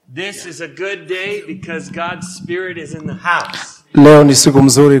This is a good day because God's Spirit is in the house. Leo ni siku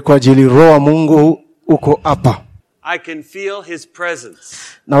mzuri kwa ajili Roho wa Mungu uko hapa. I can feel His presence.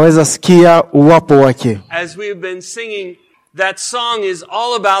 Naweza sikia uwapo wake. As we've been singing, that song is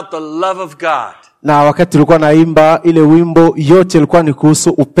all about the love of God. Na wakati tulikuwa naimba ile wimbo yote ilikuwa ni kuhusu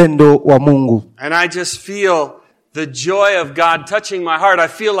upendo wa Mungu. And I just feel the joy of God touching my heart. I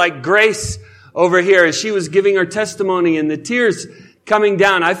feel like Grace over here as she was giving her testimony and the tears coming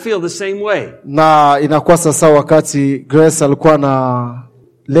down. I feel the same way. Na inakuwa sasa wakati Grace alikuwa na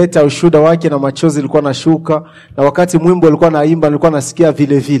leta ushuhuda wake na machozi ilikuwa nashuka, na wakati mwimbo alikuwa naimba nilikuwa nasikia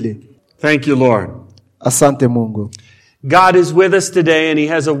vile vile. Thank you, Lord. Asante Mungu. God is with us today and He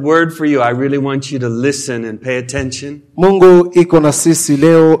has a word for you. I really want you to listen and pay attention. Mungu iko na sisi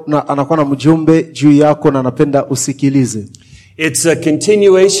leo na anakuwa na mjumbe juu yako na napenda usikilize. It's a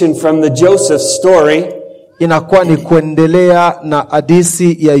continuation from the Joseph story. Inakuwa ni kuendelea na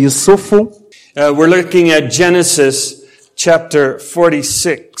hadithi ya Yusufu. We're looking at Genesis chapter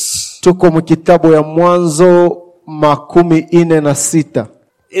 46. Tuko mkitabu ya Mwanzo 46.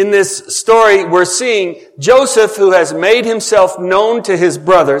 In this story, we're seeing Joseph, who has made himself known to his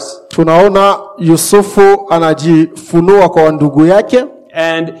brothers. Tunaona Yusufu anajifunua kwa ndugu yake.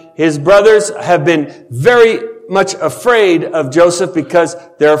 And his brothers have been very much afraid of Joseph because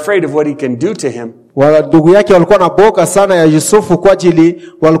they're afraid of what he can do to him. Wala ndugu yake walikuwa na boka sana ya Yusufu kwa ajili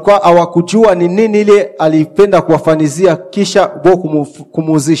walikuwa hawakujua ni nini ile alipenda kuwafanizia kisha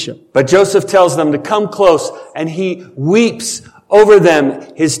kumuzisha. But Joseph tells them to come close and he weeps over them,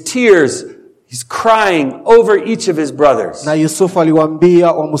 his tears, he's crying over each of his brothers. Na Yusufu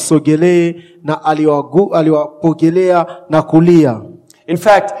aliwaambia wamsogelee na aliwapogelea na kulia. In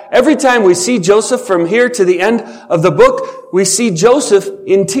fact, every time we see Joseph from here to the end of the book, we see Joseph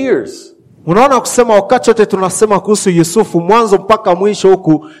in tears. Unaona kusema wakati wote tunasema kuhusu Yusufu mwanzo mpaka mwisho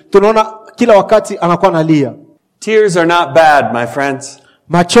huku tunaona kila wakati anakuwa analia. Tears are not bad, my friends.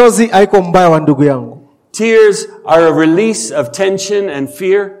 Machozi haiko mbaya wa ndugu yangu. Tears are a release of tension and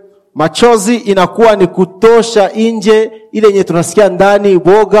fear. Machozi inakuwa ni kutosha nje ile yenye tunasikia ndani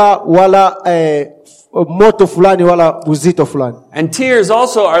boga wala moto fulani wala uzito fulani. And tears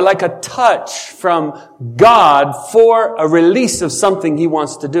also are like a touch from God for a release of something He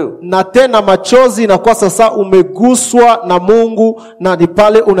wants to do. Na tena machozi inakuwa sasa umeguswa na Mungu na ni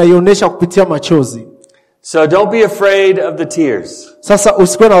pale unaionyesha kupitia machozi. So don't be afraid of the tears. Sasa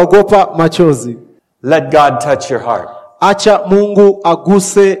usikuwe naogopa machozi. Let God touch your heart. Acha Mungu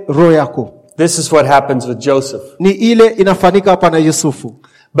aguse roho yako. This is what happens with Joseph. Ni ile inafanyika hapa na Yusufu.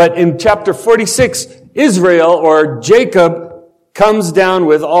 But in chapter 46, Israel or Jacob comes down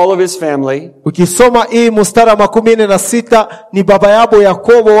with all of his family. Ukisoma hii mstari 46 ni baba yao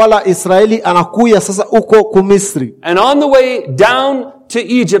Yakobo wala Israeli anakuya sasa uko ku Misri. And on the way down to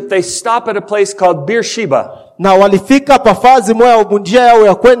Egypt, they stop at a place called Beersheba. Na walifika pafazi moja njia yao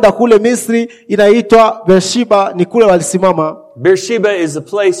ya kwenda kule Misri inaitwa Beersheba, ni kule walisimama. Beersheba is a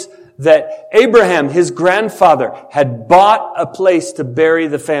place that Abraham, his grandfather, had bought a place to bury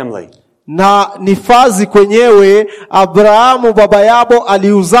the family. Na nifazi kwenyewe Abrahamu baba yao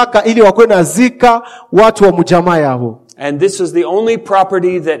aliuzaka ili wakwe nazika watu wa mjamaa yao. And this was the only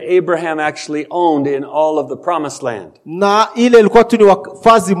property that Abraham actually owned in all of the promised land. Na ile ilikuwa tu ni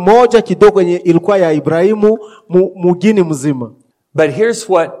fazi moja kidogo yenye ilikuwa ya Ibrahimu mugini mzima. But here's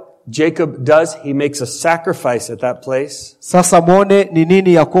what Jacob does. He makes a sacrifice at that place. Sasa muone ni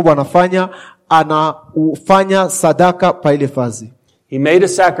nini Yakobo anafanya, anafanya sadaka pa ile fazi. He made a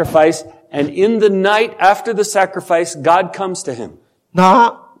sacrifice, and in the night after the sacrifice, God comes to him.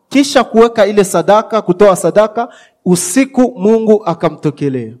 Na kisha kuweka ile sadaka, kutoa sadaka, usiku Mungu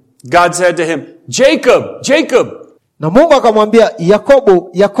akamtokelea. God said to him, Jacob, Jacob. Na Mungu akamwambia, Yakobo,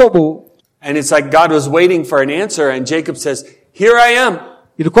 Yakobo. And it's like God was waiting for an answer, and Jacob says, here I am.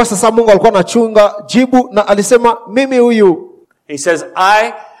 Ilikuwa sasa Mungu alikuwa anachunga jibu na alisema mimi huyu. He says,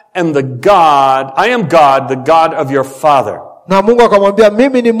 I am God, the God of your father. Na Mungu akamwambia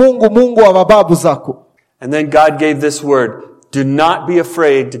mimi ni Mungu, Mungu wa bababu zako. And then God gave this word, do not be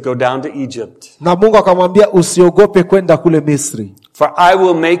afraid to go down to Egypt. Na Mungu akamwambia usiogope kwenda kule Misri. For I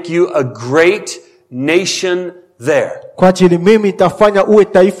will make you a great nation there. Kwa ajili mimi nitafanya uwe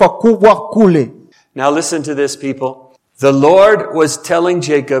taifa kubwa kule. Now listen to this, people. The Lord was telling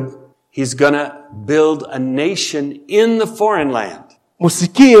Jacob He's going to build a nation in the foreign land.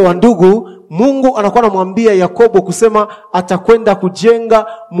 Musikie wa ndugu, Mungu anakuwa anamwambia Yakobo kusema atakwenda kujenga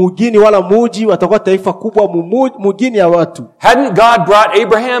mugini wala muji, watakuwa taifa kubwa mugini ya watu. Hadn't God brought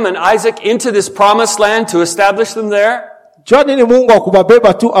Abraham and Isaac into this promised land to establish them there? jua nini Mungu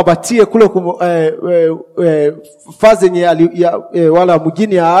akubabeba tu abatie kule fazi yenye wala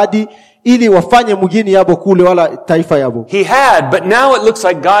mgini ya ahadi ili wafanye mgini yabo kule wala taifa yabo. He had, but now it looks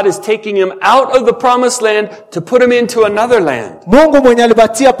like God is taking him out of the promised land to put him into another land. Mungu mwenye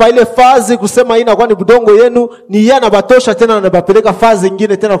alibatia pa ile fazi kusema ina kwani budongo yenu ni yeye anabatosha tena anabapeleka fazi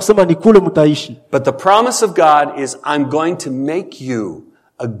nyingine tena kusema ni kule mtaishi. But the promise of God is, I'm going to make you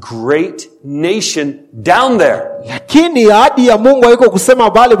a great nation down there. Lakini ahadi ya Mungu haiko kusema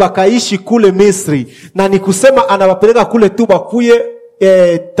bali bakaishi kule Misri, na ni kusema anawapeleka kule tu bakuye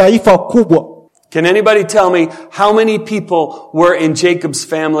taifa kubwa. Can anybody tell me how many people were in Jacob's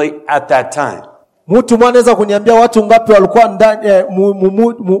family at that time? Mtu mwanaweza kuniambia watu ngapi walikuwa ndani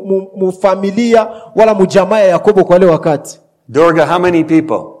mu familia wala mujamaa ya Yakobo kwa ile wakati? Durga, how many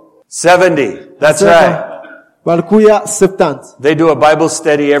people? 70. That's right. Walikuya 70. They do a Bible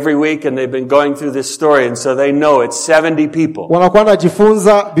study every week and they've been going through this story, and so they know it's 70 people. Wanakuwa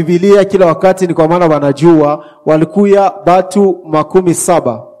wanajifunza Biblia kila wakati, ni kwa maana wanajua walikuya batu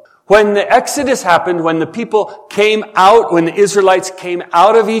 70. When the Exodus happened, when the people came out, when the Israelites came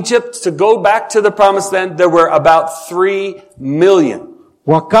out of Egypt to go back to the promised land, there were about 3 million.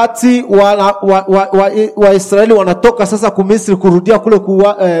 Wakati wa Israeli wanatoka sasa kumisri kurudia kule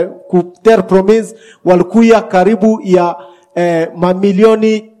ku Terre Promise, walikuya karibu ya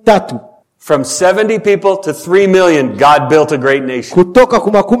mamilioni 3. From 70 people to 3 million, God built a great nation. Kutoka ku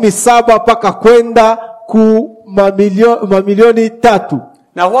 17 paka kwenda ku mamilioni 3.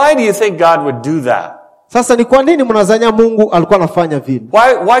 Now why do you think God would do that? Sasa ni kwa nini mnazania Mungu alikuwa anafanya vile?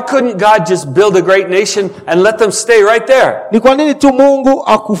 Why couldn't God just build a great nation and let them stay right there? Ni kwa nini tu Mungu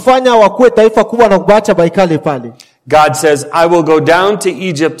akufanya wakuwe taifa kubwa na kubaacha baikale pale? God says, I will go down to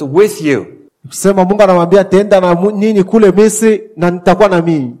Egypt with you. Kusema Mungu anamwambia tenda na nini kule Misri na nitakuwa na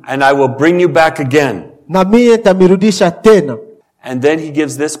mimi. And I will bring you back again. Na mimi nitamirudisha tena. And then he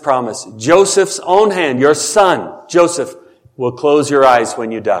gives this promise. Joseph's own hand, your son, Joseph, will close your eyes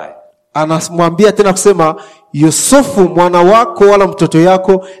when you die. Anamwambia tena kusema Yusufu mwana wako wala mtoto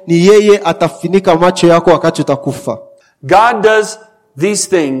yako ni yeye atafunika macho yako wakati utakufa. God does these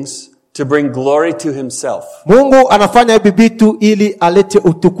things to bring glory to himself. Mungu anafanya hivi vitu ili alete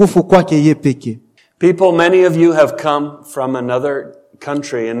utukufu kwake yeye pekee. People, many of you have come from another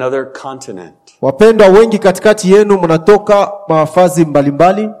country, another continent. Wapendwa wengi katikati yenu mnatoka mafazi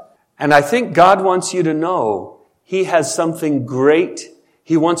mbalimbali. And I think God wants you to know he has something great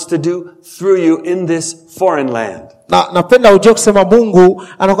he wants to do through you in this foreign land. Na napenda ujue kusema Mungu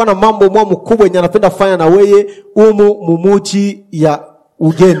anakuwa na mambo makubwa yenye anapenda kufanya na wewe mumuji ya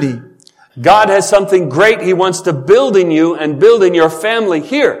ugeni. God has something great he wants to build in you and build in your family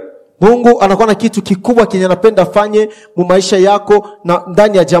here. Mungu anakuwa na kitu kikubwa kenye anapenda fanye mu maisha yako na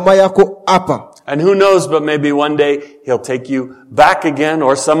ndani ya jamaa yako hapa. And who knows, but maybe one day he'll take you back again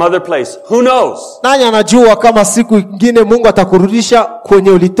or some other place. Who knows? Nani anajua kama siku nyingine Mungu atakurudisha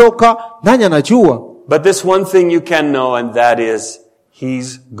kwenye ulitoka? Nani anajua? But this one thing you can know, and that is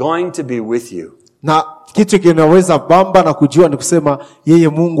he's going to be with you. Na kitu kinaweza bamba na kujua ni kusema yeye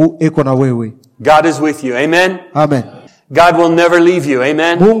Mungu eko na wewe. God is with you. Amen. Amen. God will never leave you.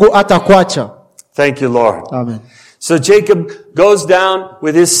 Amen. Mungu atakuacha. Thank you, Lord. Amen. So Jacob goes down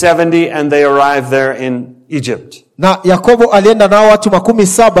with his 70 and they arrive there in Egypt. Na Yakobo alienda nao watu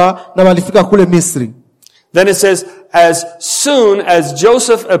 17 na walifika kule Misri. Then it says, as soon as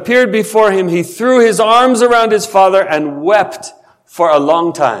Joseph appeared before him, he threw his arms around his father and wept for a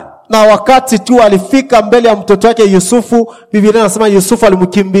long time. Na wakati tu alifika mbele ya mtoto wake Yusufu, Biblia inasema Yusufu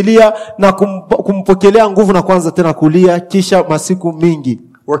alimkimbilia na kumpokelea nguvu na kwanza tena kulia kisha masiku mingi.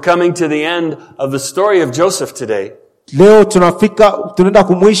 We're coming to the end of the story of Joseph today. Leo tunaenda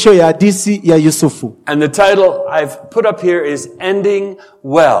kumwisho ya hadithi ya Yusufu. And the title I've put up here is Ending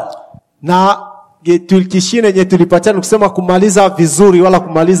Well. Na tulikishine yenye tulipatana kusema kumaliza vizuri wala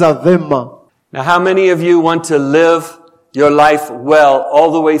kumaliza vema. Now how many of you want to live your life well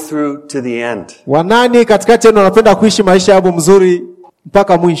all the way through to the end? Wanani katikati yenu wanapenda kuishi maisha yao mzuri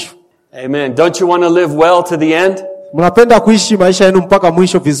mpaka mwisho? Amen. Don't you want to live well to the end? Mnapenda kuishi maisha yenu mpaka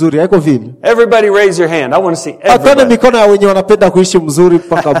mwisho vizuri, haiko vile? Everybody raise your hand. I want to see everybody. Atone mikono ya wenye wanapenda kuishi mzuri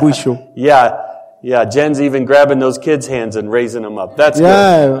mpaka mwisho. Yeah, Jen's even grabbing those kids' hands and raising them up. That's good.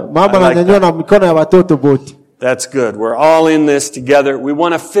 Yeah, mama ananyanyua na mikono ya watoto wote. That's good. We're all in this together. We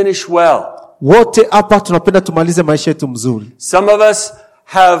want to finish well. Wote hapa tunapenda tumalize maisha yetu mzuri. Some of us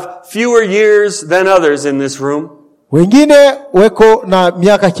have fewer years than others in this room. Wengine weko na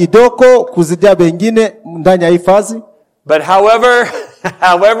miaka kidogo kuzidia wengine ndani ya hifadhi. But however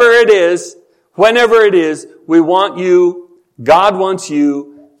it is, whenever it is, God wants you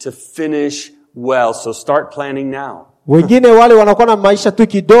to finish well. So start planning now. Wengine wale wanakuwa na maisha tu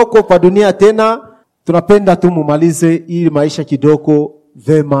kidogo kwa dunia, tena tunapenda tu mumalize ili maisha kidogo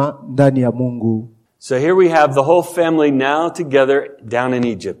vema ndani ya Mungu. So here we have the whole family now together down in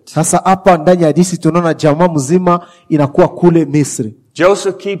Egypt. Sasa hapa ndani ya hadithi tunaona jamaa mzima inakuwa kule Misri.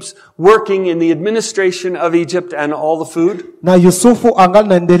 Joseph keeps working in the administration of Egypt and all the food. Na Yusufu angali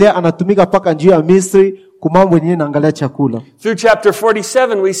naendelea anatumika paka njia ya Misri kumambo yenyewe naangalia chakula. Through chapter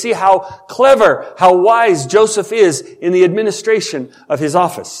 47 we see how clever, how wise Joseph is in the administration of his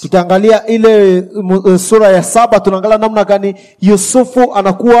office. Tukiangalia ile sura ya 7 tunaangalia namna gani Yusufu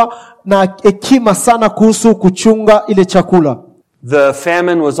anakuwa na hekima sana kuhusu kuchunga ile chakula. The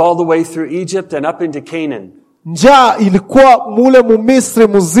famine was all the way through Egypt and up into Canaan. Njaa ilikuwa mule Misri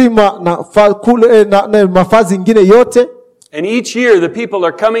mzima na kule na mafazi ingine yote. And each year the people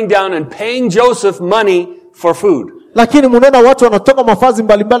are coming down and paying Joseph money for food. Lakini munaona watu wanatoka mafazi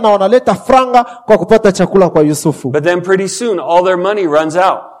mbalimbali na wanaleta franga kwa kupata chakula kwa Yusufu. But then pretty soon all their money runs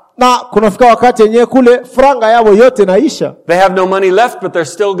out. Na kunafika wakati yenyewe kule franga yao yote naisha. They have no money left, but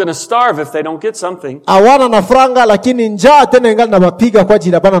they're still going to starve if they don't get something. Hawana na franga lakini njaa tena ingali na mapiga kwa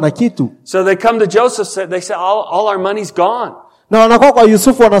ajili ya bana na kitu. So they come to Joseph, they say all our money's gone. Na wanakuwa kwa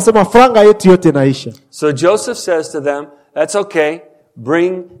Yusufu wanasema franga yetu yote naisha. So Joseph says to them, that's okay.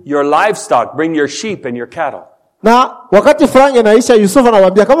 Bring your livestock, bring your sheep and your cattle. Na wakati franga inaisha Yusufu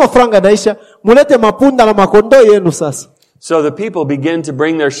anawaambia kama franga inaisha mulete mapunda na makondoo yenu sasa. So the people begin to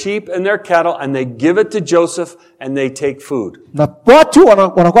bring their sheep and their cattle and they give it to Joseph and they take food. Na watu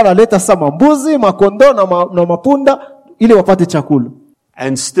wanakuwa wanaleta sasa mbuzi, makondoo na mapunda ili wapate chakula.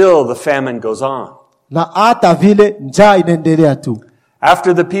 And still the famine goes on. Na hata vile njaa inaendelea tu.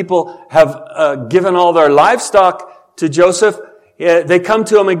 After the people have given all their livestock to Joseph, they come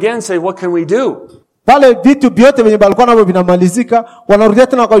to him again and say, what can we do? Pale vitu vyote venye balikuwa navyo vinamalizika, wanarudia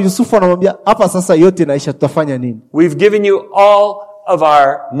tena kwa Yusufu wanamwambia, hapa sasa yote inaisha, tutafanya nini? We've given you all of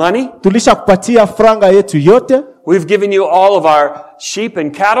our money. Tulishakupatia franga yetu yote. We've given you all of our sheep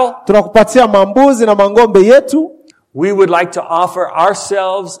and cattle. Tunakupatia mambuzi na mangombe yetu. We would like to offer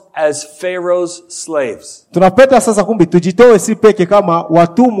ourselves as Pharaoh's slaves. Tunapenda sasa kumbi tujitoe si peke kama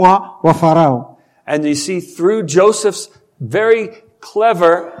watumwa wa Farao. And you see through Joseph's very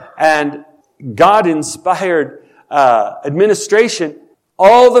clever and God-inspired administration,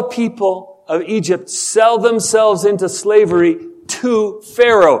 all the people of Egypt sell themselves into slavery to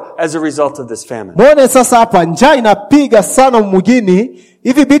Pharaoh as a result of this famine. Mbona sasa hapa njaa inapiga sana mjini,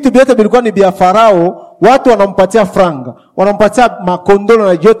 hivi vitu vyote vilikuwa ni vya Farao, watu wanampatia franga, wanampatia makondolo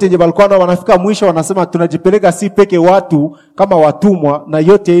na yote yenye walikuwa wanafika mwisho wanasema tunajipeleka si peke watu kama watumwa, na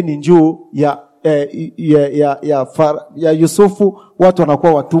yote hii ni njuu ya Yusufu, watu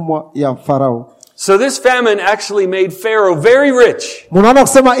wanakuwa watumwa ya Farao. So this famine actually made Pharaoh very rich. Munaona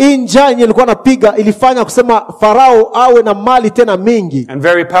kusema hii njaa yenye ilikuwa napiga ilifanya kusema Farao awe na mali tena mingi And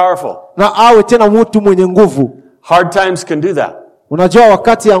very powerful. na awe tena mtu mwenye nguvu. Hard times can do that. Unajua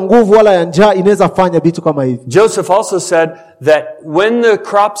wakati ya nguvu wala ya njaa inaweza fanya vitu kama hivi. Joseph also said that when the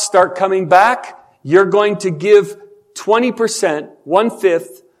crops start coming back, you're going to give 20%, 1/5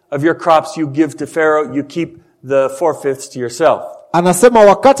 of your crops you give to Pharaoh, you keep the 4/5 to yourself. Anasema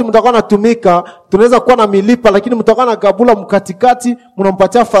wakati mtakuwa natumika, tunaweza kuwa na milipa lakini mtakuwa na gabula mkatikati,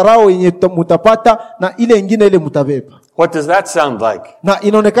 mnampatia Farao yenye mtapata na ile nyingine ile mtabeba. What does that sound like? Na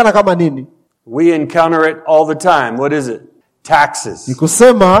inaonekana kama nini? We encounter it all the time. What is it? Taxes. Ni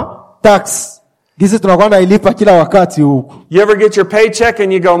kusema tax. Gizi tunakuwa na ilipa kila wakati huku. You ever get your paycheck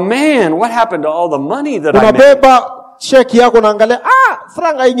and you go, man, what happened to all the money that I made? Unabeba cheki yako naangalia,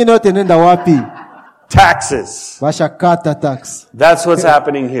 franga nyingine yote nenda wapi? Taxes. Basha kata tax. That's what's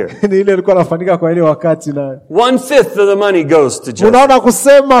happening here. Ni ile ilikuwa inafanyika kwa ile wakati na 1/5 of the money goes to Joseph. unaona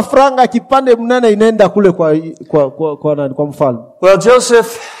kusema franga kipande mnene inaenda kule kwa mfalme. Well,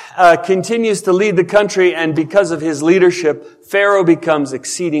 Joseph continues to lead the country, and because of his leadership, Pharaoh becomes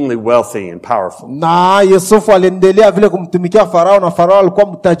exceedingly wealthy and powerful. Na Yusufu aliendelea vile kumtumikia Farao na Farao alikuwa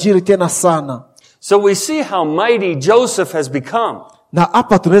mtajiri tena sana. So we see how mighty Joseph has become. Na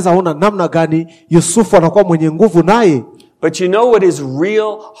hapa tunaweza ona namna gani Yusufu anakuwa mwenye nguvu naye. But you know what his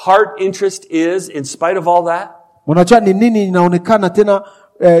real heart interest is in spite of all that? Unajua ni nini inaonekana tena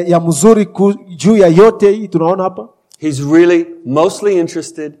ya mzuri juu ya yote hii tunaona hapa? He's really mostly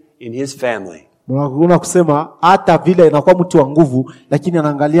interested in his family. Unaona kusema hata vile inakuwa mtu wa nguvu lakini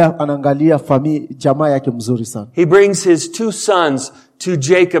anaangalia jamaa yake mzuri sana. He brings his 2 sons to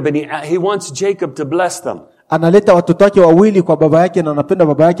Jacob and he wants Jacob to bless them. Analeta watoto wake wawili kwa baba yake na anapenda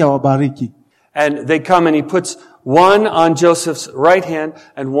baba yake awabariki. And they come and he puts one on Joseph's right hand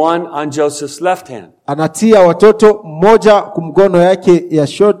and one on Joseph's left hand. Anatia watoto mmoja kumkono yake ya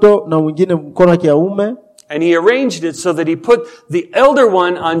shoto na mwingine mkono wake ya ume. And he arranged it so that he put the elder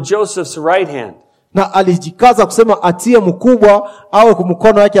one on Joseph's right hand. Na alijikaza kusema atie mkubwa awe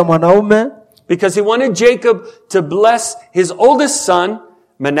kumkono yake ya mwanaume. Because he wanted Jacob to bless his oldest son,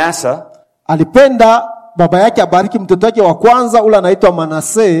 Manasseh. Alipenda baba yake abariki mtoto wake wa kwanza ule anaitwa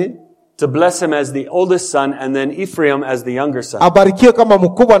Manase. To bless him as the oldest son and then Ephraim as the younger son. Abarikiwe kama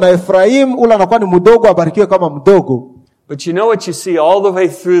mkubwa na Efraim ule anakuwa ni mdogo abarikiwe kama mdogo. But you know what you see all the way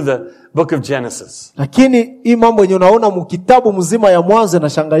through the book of Genesis? Lakini hii mambo yenye unaona mkitabu mzima ya Mwanzo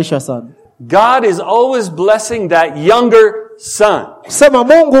inashangaisha sana. God is always blessing that younger son. Sema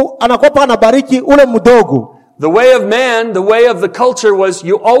Mungu anakuwa anabariki ule mdogo. The way of man, the way of the culture was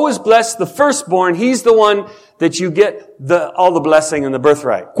you always bless the firstborn. He's the one that you get all the blessing and the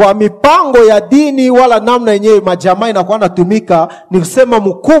birthright. Kwa mipango ya dini wala namna yenyewe majamaa inakuwa natumika ni kusema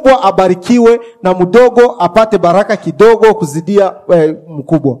mkubwa abarikiwe na mdogo apate baraka kidogo kuzidia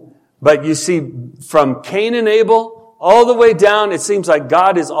mkubwa. But you see from Cain and Abel all the way down, it seems like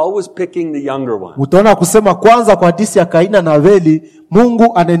God is always picking the younger one. Utaona kusema kwanza kwa hadithi ya Kaina na Abeli,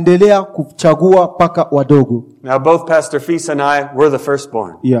 Mungu anaendelea kuchagua paka wadogo. Now both Pastor Feast and I, we're the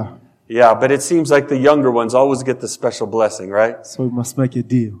firstborn. Yeah. Yeah, but it seems like the younger ones always get the special blessing, right? So we must make a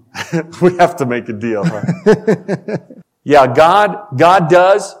deal. We have to make a deal, right? Yeah, God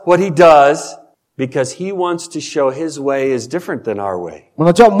does what he does because he wants to show his way is different than our way.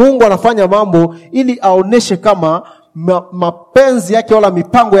 Unajua Mungu anafanya mambo ili aoneshe kama mapenzi yake wala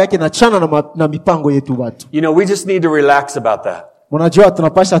mipango yake inachana na mipango yetu watu. You know, we just need to relax about that. Unajua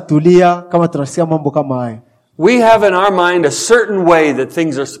tunapasha tulia kama tunasikia mambo kama haya. We have in our mind a certain way that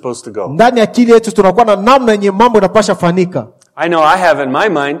things are supposed to go. Ndani ya akili yetu tunakuwa na namna yenye mambo yanapasha fanika. I know I have in my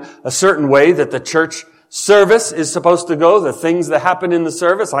mind a certain way that the church service is supposed to go, the things that happen in the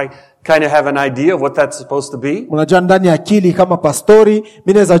service. I kind of have an idea of what that's supposed to be. Unajua ndani ya akili kama pastori,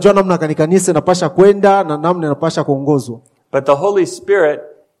 mimi naweza jua namna kanisa inapasha kwenda na namna inapasha kuongozwa. But the Holy Spirit,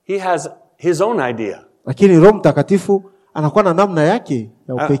 he has his own idea. Lakini Roho Mtakatifu anakuwa na namna yake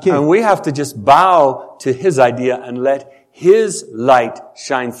ya upekee. And we have to just bow to his idea and let his light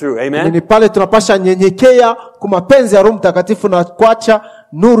shine through. Amen. Ni pale tunapasha nyenyekea kwa mapenzi ya Roho Mtakatifu na kuacha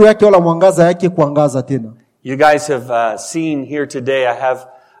nuru yake wala mwangaza yake kuangaza tena. You guys have seen here today, I have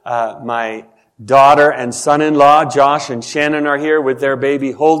my daughter and son-in-law, Josh and Shannon, are here with their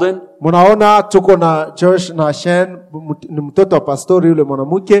baby Holden. Munaona tuko na Josh na Shannon, ni mtoto wa pastori yule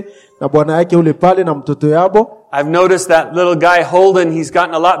mwanamke na bwana yake yule pale na mtoto yabo. I've noticed that little guy Holden, he's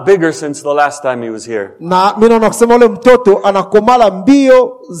gotten a lot bigger since the last time he was here. Na mimi naona kusema yule mtoto anakomala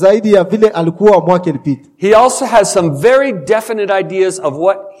mbio zaidi ya vile alikuwa mwaka ilipita. He also has some very definite ideas of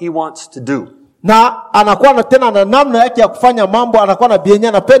what he wants to do. Na anakuwa na tena na namna yake ya kufanya mambo, anakuwa na bienya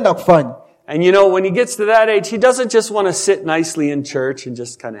anapenda kufanya. And you know, when he gets to that age, he doesn't just want to sit nicely in church and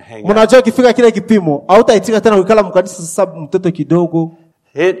just kind of hang out. Mnajua kifika kile kipimo, hautaitika tena kukala mkanisa sasa mtoto kidogo.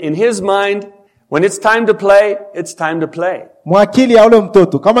 In his mind, when it's time to play, it's time to play. Mwakili ya ule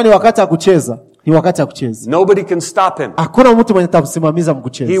mtoto, kama ni wakati wa kucheza, ni wakati wa kucheza. Nobody can stop him. Hakuna mtu mwenye atamsimamiza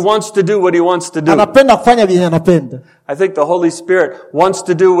mkucheza. He wants to do what he wants to do. Anapenda kufanya vile anapenda. I think the Holy Spirit wants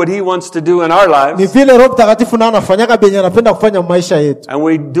to do what he wants to do in our Ni lives. vile Roho Mtakatifu na anafanyaka vile anapenda kufanya maisha yetu. And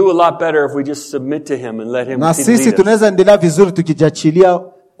we do a lot better if we just submit to him and let him Na lead sisi us. tunaweza endelea vizuri tukijachilia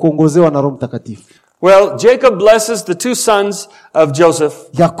kuongozewa na Roho Mtakatifu. Well, Jacob blesses the two sons of Joseph.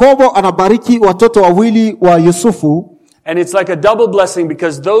 Yakobo anabariki watoto wawili wa Yusufu. And it's like a double blessing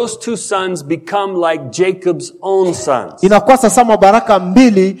because those two sons become like Jacob's own sons. Inakuwa sasa mabaraka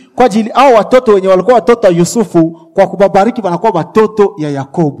mbili kwa ajili hao watoto wenye walikuwa watoto wa Yusufu, kwa kubabariki wanakuwa watoto ya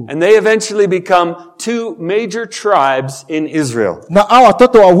Yakobo. And they eventually become two major tribes in Israel. Na hao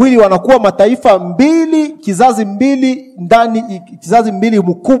watoto wawili wanakuwa mataifa mbili, kizazi mbili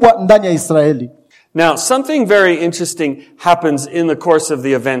mkubwa ndani ya Israeli. Now, something very interesting happens in the course of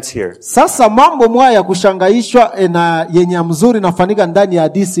the events here. Sasa mambo mwaya ya kushangaishwa na yenye mzuri nafanyika ndani ya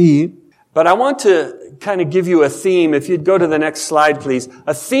hadithi hii. But I want to kind of give you a theme. If you'd go to the next slide, please.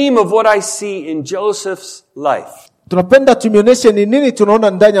 A theme of what I see in Joseph's life. Tunapenda tumionyeshe ni nini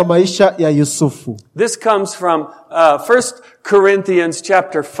tunaona ndani ya maisha ya Yusufu. This comes from 1 Corinthians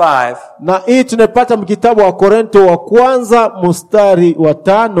chapter 5. Na hii tunapata mkitabu wa Korinto wa kwanza mstari wa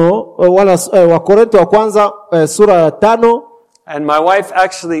 5, wa Korinto wa kwanza sura ya 5. And my wife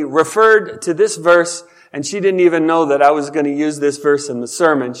actually referred to this verse, and she didn't even know that I was going to use this verse in the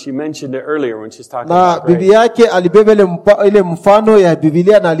sermon. She mentioned it earlier when she's talking na about grace. bibi yake alibeba ile mfano ya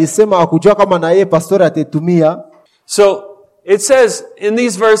Biblia na alisema akujua kama na yeye pastori atetumia. So, it says in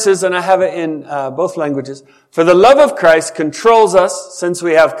these verses, and I have it in both languages, for the love of Christ controls us, since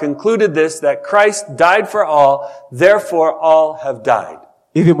we have concluded this, that Christ died for all, therefore all have died.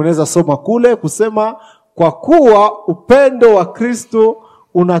 Hivi mnaweza soma kule kusema kwa kuwa upendo wa Kristo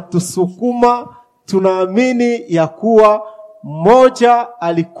unatusukuma, tunaamini ya kuwa mmoja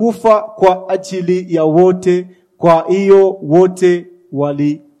alikufa kwa ajili ya wote, kwa hiyo wote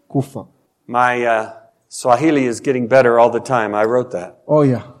walikufa. My Swahili is getting better all the time. I wrote that. Oh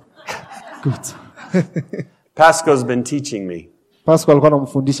yeah. Good. Pasco's been teaching me. Pasco alikuwa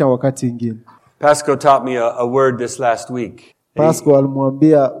anamfundisha wakati mwingine. Pasco taught me a word this last week. Pasco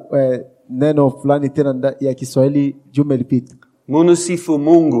alimwambia neno fulani tena ya Kiswahili juma ilipita. Mumusifu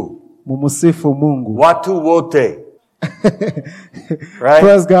Mungu. Mumusifu Mungu. Watu wote. Right?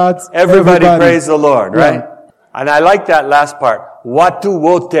 Praise God. Everybody praise the Lord, right? Yeah. And I like that last part. Watu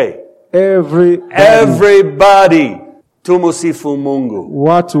wote. Everybody. Tumusifu Mungu.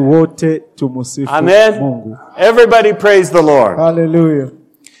 Watu wote tumusifu Amen. Mungu. Everybody praise the Lord. Hallelujah.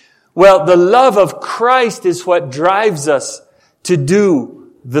 Well, the love of Christ is what drives us to do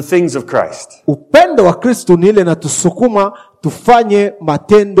the things of Christ. Upendo wa Kristo ni ile inatusukuma tufanye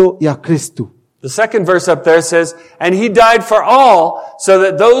matendo ya Kristo. The second verse up there says, and he died for all, so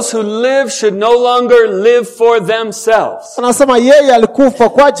that those who live should no longer live for themselves. Anasema yeye alikufa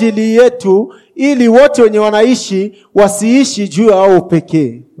kwa ajili yetu, ili wote wenye wanaishi wasiishi juu yao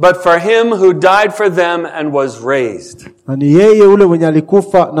pekee, but for him who died for them and was raised. Ni yeye ule mwenye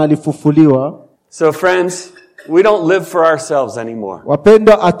alikufa na alifufuliwa. So friends, we don't live for ourselves anymore.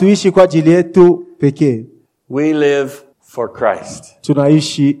 Wapendwa, hatuishi kwa ajili yetu pekee. We live for Christ.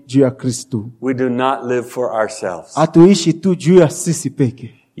 Tunaishi juu ya Kristo. We do not live for ourselves. Hatuishi tu juu ya sisi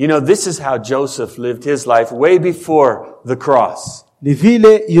pekee. You know, this is how Joseph lived his life way before the cross. Ni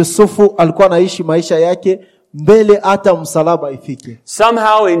vile Yusufu alikuwa anaishi maisha yake mbele hata msalaba ifike.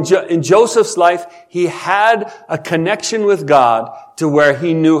 Somehow in Joseph's life, he had a connection with God to where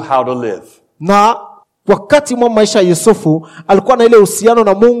he knew how to live. Na wakati mwa maisha ya Yusufu alikuwa na ile uhusiano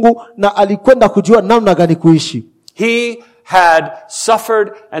na Mungu na alikwenda kujua namna gani kuishi. He had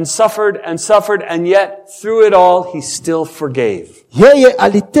suffered and suffered and suffered, and yet through it all he still forgave. Yeye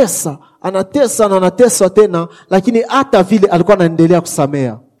alitesa, anatesa na anatesa tena, lakini hata vile alikuwa anaendelea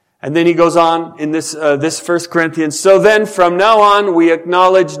kusamea. And then he goes on in this 1 Corinthians, so then from now on we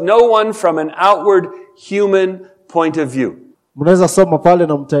acknowledge no one from an outward human point of view. Mnaweza soma pale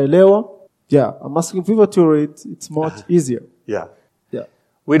na mtaelewa. Yeah, I'm asking people to read. It's much easier. Yeah. Yeah.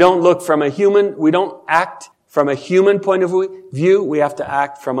 We don't act from a human point of view, we have to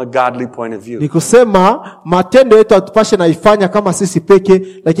act from a godly point of view. Ni kusema matendo yetu hatupashe na ifanya kama sisi peke,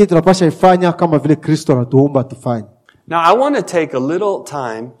 lakini tunapasha ifanya kama vile Kristo anatuomba tufanye. Now I want to take a little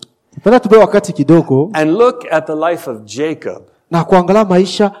time Napenda tupe wakati kidogo and look at the life of Jacob. Na kuangalia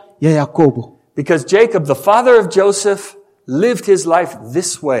maisha ya Yakobo. Because Jacob, the father of Joseph, lived his life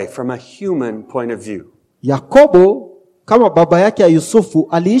this way from a human point of view. Yakobo kama baba yake ya Yusufu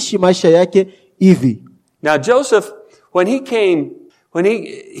aliishi maisha yake hivi. Now Joseph, when he came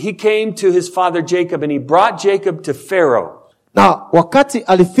to his father Jacob and he brought Jacob to Pharaoh. Na wakati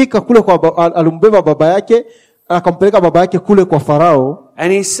alifika kule kwa alimbeba baba yake, akampeleka baba yake kule kwa Farao.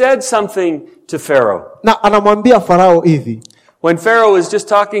 And he said something to Pharaoh. Na anamwambia Farao hivi. When Pharaoh was just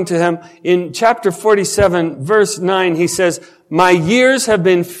talking to him, in chapter 47, verse 9, he says, my years have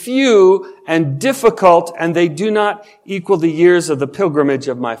been few and difficult, and they do not equal the years of the pilgrimage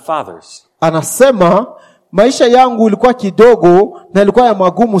of my fathers. Anasema, maisha yangu ilikuwa kidogo na ilikuwa ya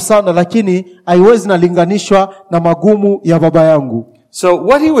magumu sana, lakini haiwezi nalinganishwa na magumu ya baba yangu. So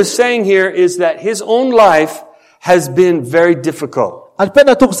what he was saying here is that his own life has been very difficult.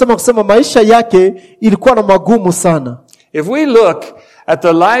 Alipenda tu kusema maisha yake ilikuwa na magumu sana. If we look at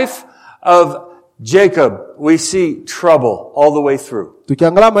the life of Jacob, we see trouble all the way through.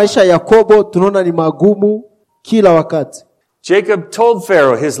 Tukiangalia maisha ya Yakobo tunaona ni magumu kila wakati. Jacob told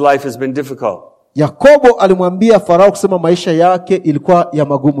Pharaoh his life has been difficult. Yakobo alimwambia Farao kusema maisha yake ilikuwa ya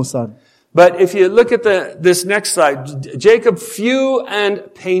magumu sana. But if you look at this next slide, Jacob, few and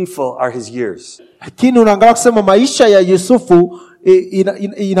painful are his years. Lakini unaangalia kusema maisha ya Yusufu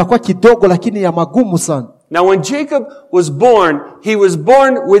inakuwa kidogo lakini ya magumu sana. Now when Jacob was born, he was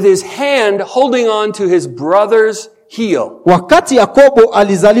born with his hand holding on to his brother's heel. Wakati Yakobo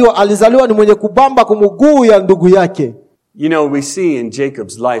alizaliwa ni mwenye kubamba kumuguu ya ndugu yake. You know, we see in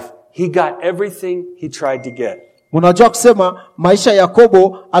Jacob's life, he got everything he tried to get. Unajua kusema maisha ya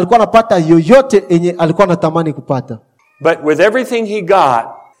Yakobo alikuwa anapata yoyote yenye alikuwa anatamani kupata. But with everything he got,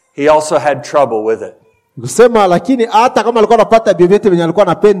 he also had trouble with it. Kusema lakini hata kama alikuwa anapata vyote vyenye alikuwa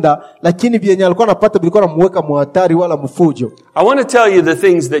anapenda, lakini vyenye alikuwa anapata vilikuwa namuweka muhatari wala mfujo. I want to tell you the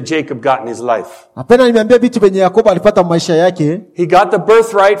things that Jacob got in his life. Napenda niambie vitu vyenye Yakobo alipata maisha yake. He got the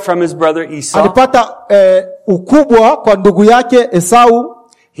birthright from his brother Esau. Alipata ukubwa kwa ndugu yake Esau.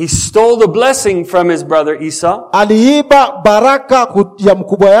 He stole the blessing from his brother Esau. Aliiba baraka ya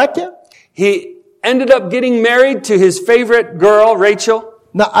mkubwa yake. He ended up getting married to his favorite girl, Rachel.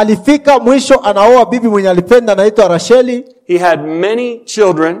 Na alifika mwisho anaoa bibi mwenye alipenda anaitwa Rasheli. He had many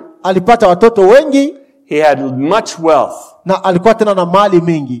children. Alipata watoto wengi. He had much wealth. Na alikuwa tena na mali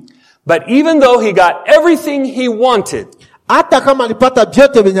mingi. But even though he got everything he wanted, hata kama alipata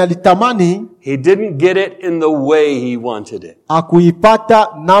vyote vyenye alitamani, he didn't get it in the way he wanted it. Hakuipata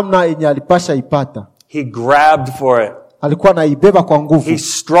namna yenye alipasha ipata. He grabbed for it. Alikuwa naibeba kwa nguvu. He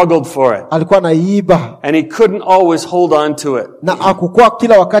struggled for it. Alikuwa naiiba. And he couldn't always hold on to it. Na hakukuwa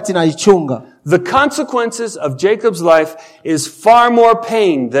kila wakati naichunga. The consequences of Jacob's life is far more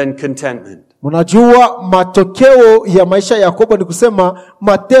pain than contentment. Mnajua matokeo ya maisha ya Yakobo ni kusema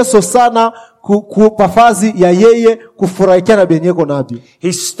mateso sana kupafazi ya yeye kufurahikia na benyeko nabi.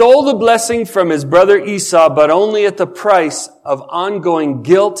 He stole the blessing from his brother Esau, but only at the price of ongoing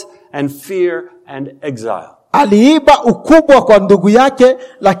guilt and fear and exile. Aliiba ukubwa kwa ndugu yake,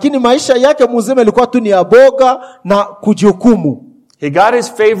 lakini maisha yake mzima ilikuwa tu ni ya boga na kujihukumu. He got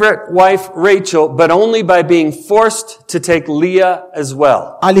his favorite wife Rachel, but only by being forced to take Leah as well.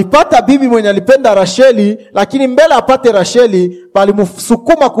 Alipata bibi mwenye alipenda Rasheli, lakini mbele apate Rasheli,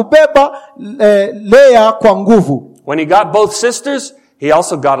 balimsukuma kubeba Leah kwa nguvu. When he got both sisters, he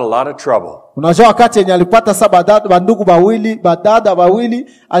also got a lot of trouble. Unajua wakati yenye alipata bandugu badada bawili,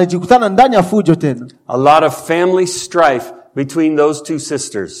 alijikutana ndani ya fujo tena. A lot of family strife between those two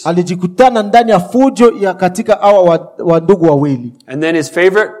sisters. Alijikutana ndani ya fujo ya katika hawa wandugu wawili. And then his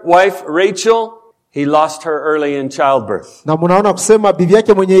favorite wife Rachel, he lost her early in childbirth. Na mnaona kusema bibi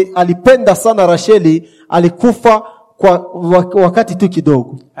yake mwenye alipenda sana Rasheli alikufa kwa wakati tu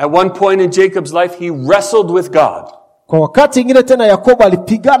kidogo. At one point in Jacob's life, he wrestled with God. Kwa wakati mwingine tena Yakobo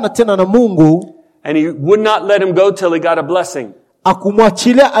alipigana tena na Mungu. And he would not let him go till he got a blessing.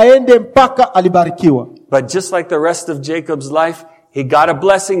 Akumwachilia aende mpaka alibarikiwa. But just like the rest of Jacob's life, he got a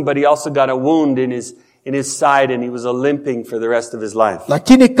blessing, but he also got a wound in his side, and he was limping for the rest of his life.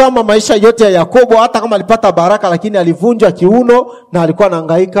 Lakini kama maisha yote ya Yakobo, hata kama alipata baraka, lakini alivunjwa kiuno na alikuwa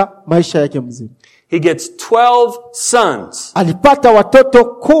anahangaika maisha yake mzima. He gets 12 sons. Alipata watoto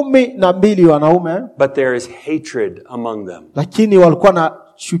 12 wanaume. But there is hatred among them. Lakini walikuwa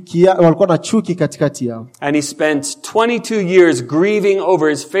na chuki katikati yao. And he spent 22 years grieving over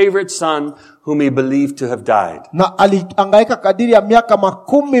his favorite son whom he believed to have died. Na alihangaika kadiri ya miaka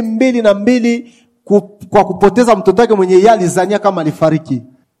 22 kwa kupoteza mtoto wake mwenye yeye alizania kama alifariki.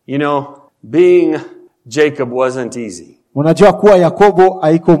 You know, being Jacob wasn't easy. Unajua kuwa Yakobo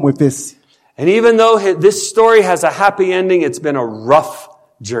haiko mwepesi. And even though this story has a happy ending, it's been a rough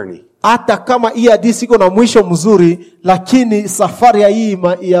journey. Hata kama hii hadithi iko na mwisho mzuri, lakini safari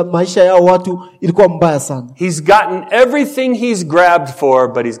ya maisha yao watu ilikuwa mbaya sana. He's gotten everything he's grabbed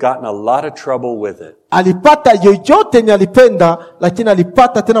for, but he's gotten a lot of trouble with it. Alipata yoyote yenye alipenda, lakini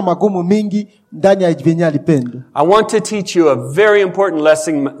alipata tena magumu mingi ndani ya vyenye alipenda. I want to teach you a very important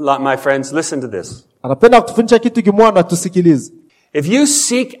lesson, my friends. Listen to this. Anapenda kutufundisha kitu kimoja na tusikilize. If you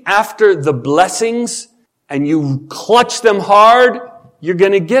seek after the blessings and you clutch them hard, you're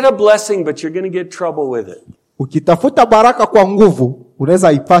going to get a blessing, but you're going to get trouble with it. Ukitafuta baraka kwa nguvu,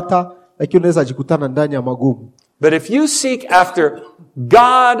 unaweza ipata, lakini unaweza jikutana ndani ya magumu. But if you seek after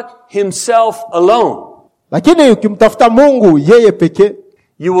God himself alone, lakini ukimtafuta Mungu yeye pekee,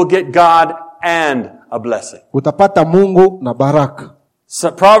 you will get God and a blessing. Utapata Mungu na baraka.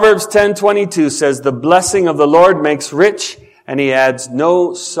 So Proverbs 10:22 says, "The blessing of the Lord makes rich, and he adds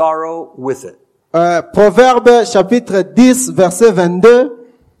no sorrow with it." Proverbe chapitre 10 verset 22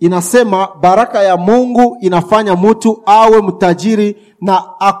 inasema baraka ya Mungu inafanya mtu awe mtajiri na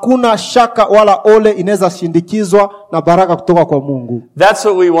hakuna shaka wala ole inaweza shindikizwa na baraka kutoka kwa Mungu. That's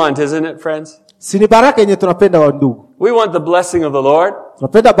what we want, isn't it, friends? Si ni baraka yenye tunapenda wa ndugu. We want the blessing of the Lord.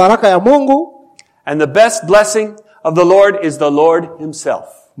 Tunapenda baraka ya Mungu. And the best blessing of the Lord is the Lord himself.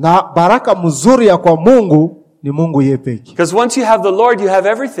 Na baraka mzuri ya kwa Mungu ni Mungu yeye pekee. Because once you have the Lord, you have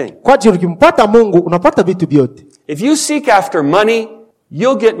everything. Kwa hiyo ukimpata Mungu unapata vitu vyote. If you seek after money,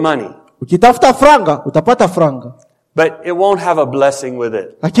 you'll get money. Ukitafuta franga utapata franga. But it won't have a blessing with it.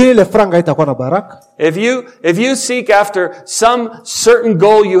 Lakini ile franga itakuwa na baraka. If you seek after some certain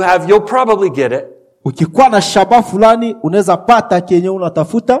goal you have, you'll probably get it. Ukikuwa na shaba fulani unaweza pata kenye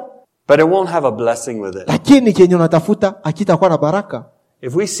unatafuta. But it won't have a blessing with it. Lakini kenye unatafuta hakitakuwa na baraka.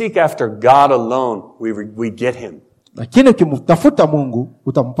 If we seek after God alone, we get him. Lakini ukimtafuta Mungu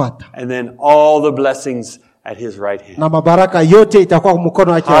utampata. And then all the blessings at his right hand. Na mabaraka yote itakuwa kwa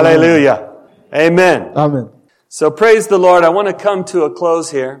mkono wake. Hallelujah. Amen. Amen. So praise the Lord. I want to come to a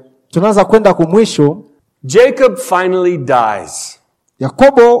close here. Tunaanza kwenda kumwisho. Jacob finally dies.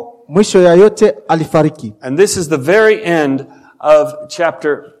 Yakobo mwisho ya yote alifariki. And this is the very end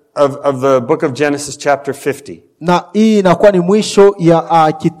of the book of Genesis chapter 50. Na hii inakuwa ni mwisho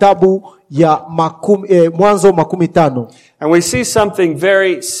ya kitabu ya Mwanzo 15. And we see something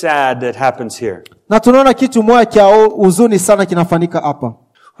very sad that happens here. Na tunaona kitu moja cha huzuni sana kinafanyika hapa.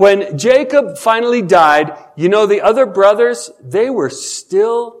 When Jacob finally died, you know, the other brothers, they were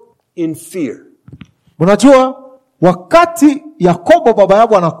still in fear. Unajua wakati Yakobo baba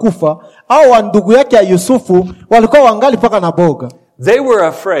yao anakufa, au ndugu yake ya Yusufu walikuwa wangali paka na boga. They were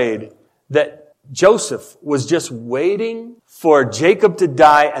afraid that Joseph was just waiting for Jacob to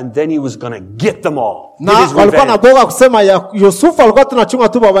die and then he was going to get them all. Na walikuwa na boga kusema ya Yusufu alikuwa tunachunga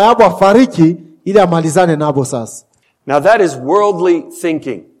tu baba yao afariki ili amalizane nabo sasa. Now that is worldly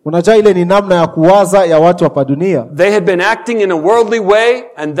thinking. Unajua ile ni namna ya kuwaza ya watu hapa dunia. They had been acting in a worldly way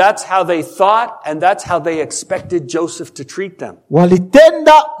and that's how they thought and that's how they expected Joseph to treat them.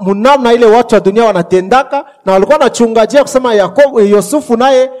 Walitenda munamna ile watu wa dunia wanatendaka na walikuwa wanachungajia kusema Yusufu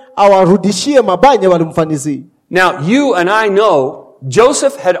naye awarudishie mabaya walimfanyizi. Now you and I know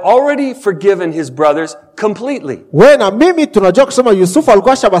Joseph had already forgiven his brothers completely. Wewe na mimi tunajua kusema Yusufu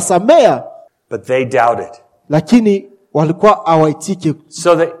alikuwa shabasamea, but they doubted. Lakini walikuwa hawaitiki.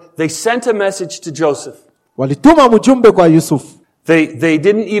 So they sent a message to Joseph. Walituma mjumbe kwa Yusufu. They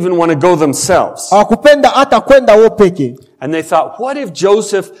didn't even want to go themselves. Hawakupenda hata kwenda wao peke. And they thought, what if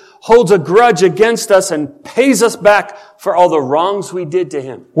Joseph holds a grudge against us and pays us back for all the wrongs we did to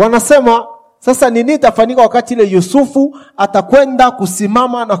him? Wanasema sasa nini itafanyika wakati ile Yusufu atakwenda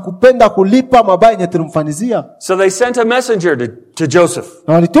kusimama na kupenda kulipa mabaya yenye tulimfanizia? So they sent a messenger to Joseph.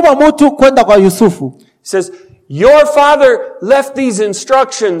 Na walituma mtu kwenda kwa Yusufu. He says, your father left these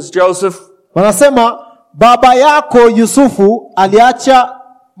instructions, Joseph. Wanasema baba yako Yusufu aliacha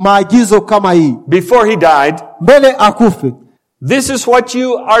maagizo kama hii. Before he died, mbele akufe. This is what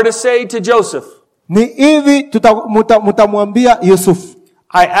you are to say to Joseph. Ni hivi mutamwambia Yusufu.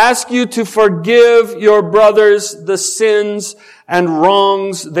 I ask you to forgive your brothers the sins and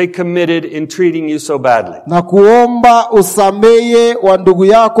wrongs they committed in treating you so badly. Na kuomba usameye wa ndugu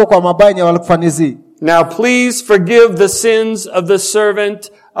yako kwa mabaya walikufanyizia. Now please forgive the sins of the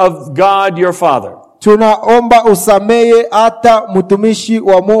servant of God your father. Tunaomba usameye hata mtumishi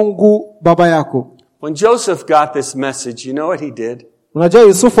wa Mungu baba yako. When Joseph got this message, you know what he did? Unajua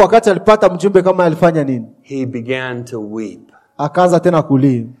Yusufu wakati alipata mjumbe kama alifanya nini? He began to weep. Akaanza tena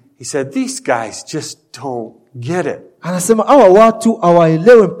kulia. He said, these guys just don't get it. Anasema hawa watu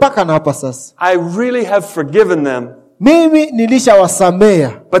hawaelewi mpaka na hapa sasa. I really have forgiven them. Mimi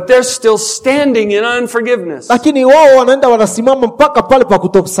nilishawasamea. But they're still standing in unforgiveness. Lakini wao wanaenda wanasimama mpaka pale pa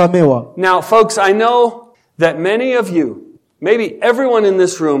kutokusamewa. Now folks, I know that many of you, maybe everyone in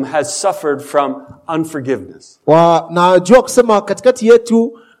this room has suffered from unforgiveness. Najua kusema katikati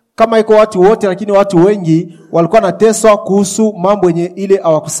yetu kama iko watu wote, lakini watu wengi walikuwa nateswa kuhusu mambo yenye ile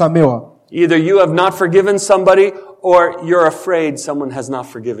hawakusamewa. Either you have not forgiven somebody or you're afraid someone has not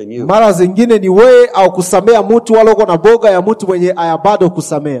forgiven you. Mara zingine ni wewe au kusamea mtu wala uko na boga ya mtu mwenye bado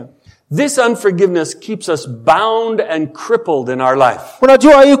kusamea. This unforgiveness keeps us bound and crippled in our life.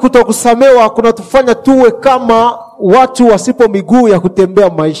 Unajua hii kutokusamewa kunatufanya tuwe kama watu wasipo miguu ya kutembea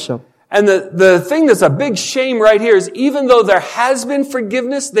maisha. And the thing that's a big shame right here is even though there has been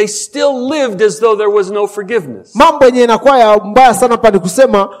forgiveness, they still lived as though there was no forgiveness. Mambo yenye inakuwa ya mbaya sana pale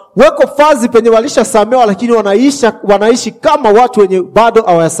kusema weko fazi penye walishasamewa lakini wanaishi kama watu wenye bado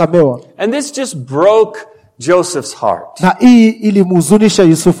hawayasamewa. And this just broke Joseph's heart. Na hii ilimhuzunisha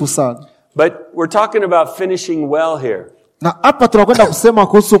Yusufu sana. But we're talking about finishing well here. Na hapa tunakwenda kusema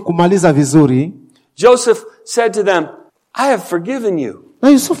kuhusu kumaliza vizuri. Joseph said to them, I have forgiven you. Na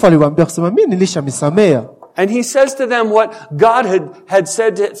Yusufu aliwaambia kusema mimi nilishamsamehe. And he says to them what God had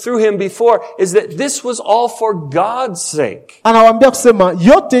said through him before is that this was all for God's sake. Anawaambia kusema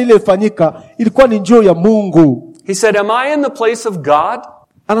yote ile ifanyika ilikuwa ni njoo ya Mungu. He said, am I in the place of God?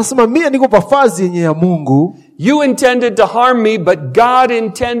 Anasema mimi niko pafazi yenye ya Mungu. You intended to harm me, but God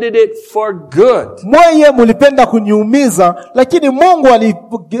intended it for good. Mweye mulipenda kuniumiza, lakini Mungu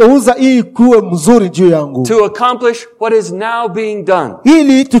aligeuza hii kuwe mzuri juu yangu. To accomplish what is now being done.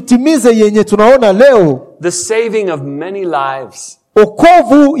 Ili tutimize yenye tunaona leo. The saving of many lives.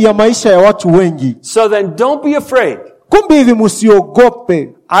 Okovu ya maisha ya watu wengi. So then don't be afraid. Kumbe hivi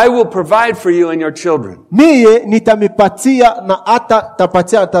msiogope. I will provide for you and your children. Mie nitamipatia na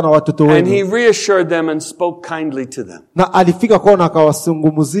tapatia hata na watoto wenu. And he reassured them and spoke kindly to them. Na alifika kwao na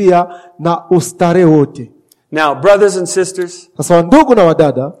akawasungumzia na ustare wote. Now, brothers and sisters, sasa ndugu na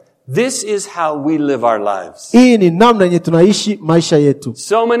wadada, this is how we live our lives. Hii ni namna yenye tunaishi maisha yetu.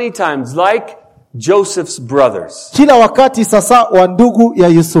 So many times, like Joseph's brothers. Kila wakati sasa wa ndugu ya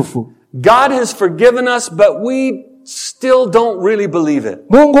Yusufu. God has forgiven us, but we still don't really believe it.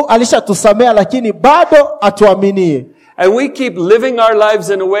 Mungu alishatusamea lakini bado atuaminie. And we keep living our lives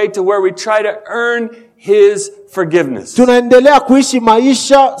in a way to where we try to earn His forgiveness. Tunaendelea kuishi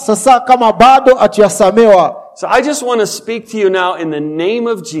maisha sasa kama bado atuyasamewa. So I just want to speak to you now in the name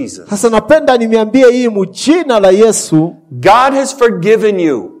of Jesus. Sasa napenda nimeambie hii mjina la Yesu. God has forgiven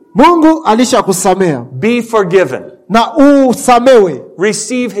you. Mungu alishakusamea. Be forgiven. Na usamewe.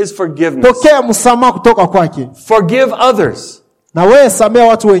 Receive His forgiveness. Pokea msamaha kutoka kwake. Forgive others. Na wewe samea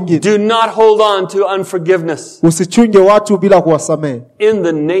watu wengine. Do not hold on to unforgiveness. Usichunge watu bila kuwasamehe. In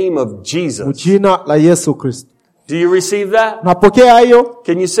the name of Jesus. Mjina la Yesu Kristo. Do you receive that? Napokea hiyo?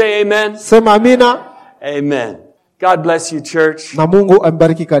 Can you say amen? Sema amina. Amen. God bless you, church. Na Mungu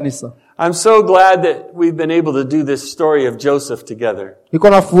ambariki kanisa. I'm so glad that we've been able to do this story of Joseph together. Niko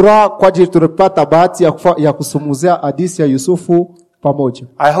na furaha kwa ajili tulipata bahati ya kusumuzia hadithi ya Yusufu pamoja.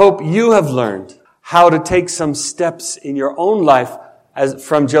 I hope you have learned how to take some steps in your own life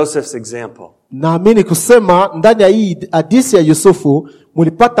from Joseph's example. Naamini kusema ndani ya hii hadithi ya Yusufu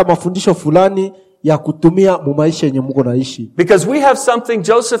mlipata mafundisho fulani ya kutumia mu maisha yenye Mungu naishi. Because we have something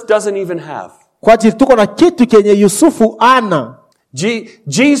Joseph doesn't even have. Kwa ajili tuko na kitu kenye Yusufu ana.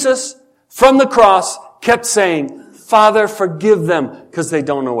 Jesus from the cross kept saying, Father, forgive them because they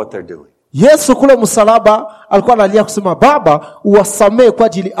don't know what they're doing. Yesu kule msalaba alikuwa analia kusema Baba uwasamee kwa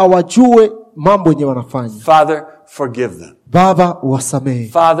ajili awajue mambo yenye wanafanya. Father, forgive them. Baba uwasamee.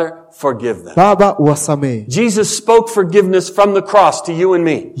 Father, forgive them. Baba uwasamee. Jesus spoke forgiveness from the cross to you and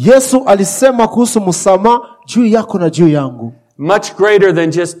me. Yesu alisema kuhusu msamaha juu yako na juu yangu. Much greater than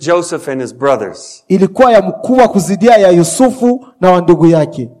just Joseph and his brothers. Ilikuwa ya mkubwa kuzidia ya Yusufu na wa ndugu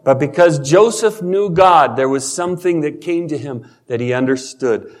yake. But because Joseph knew God, there was something that came to him that he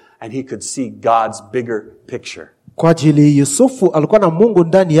understood, and he could see God's bigger picture. Kwa ajili Yusufu alikuwa na Mungu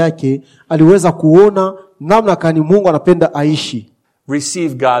ndani yake, aliweza kuona namna kani Mungu anapenda aishi.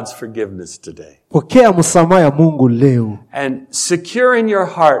 Receive God's forgiveness today. Pokea msamaha ya Mungu leo. And secure in your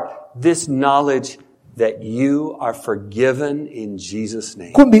heart this knowledge that you are forgiven in Jesus'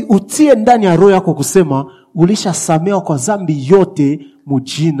 name. Kumbi utie ndani ya roho yako kusema ulishasamehewa kwa dhambi yote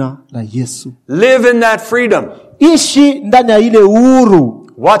mjina la Yesu. Live in that freedom. Ishi ndani ya ile uhuru.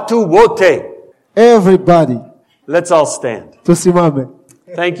 Watu wote. Everybody. Let's all stand. Tusimame.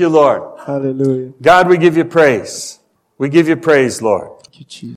 Thank you, Lord. Hallelujah. God, we give you praise. We give you praise, Lord.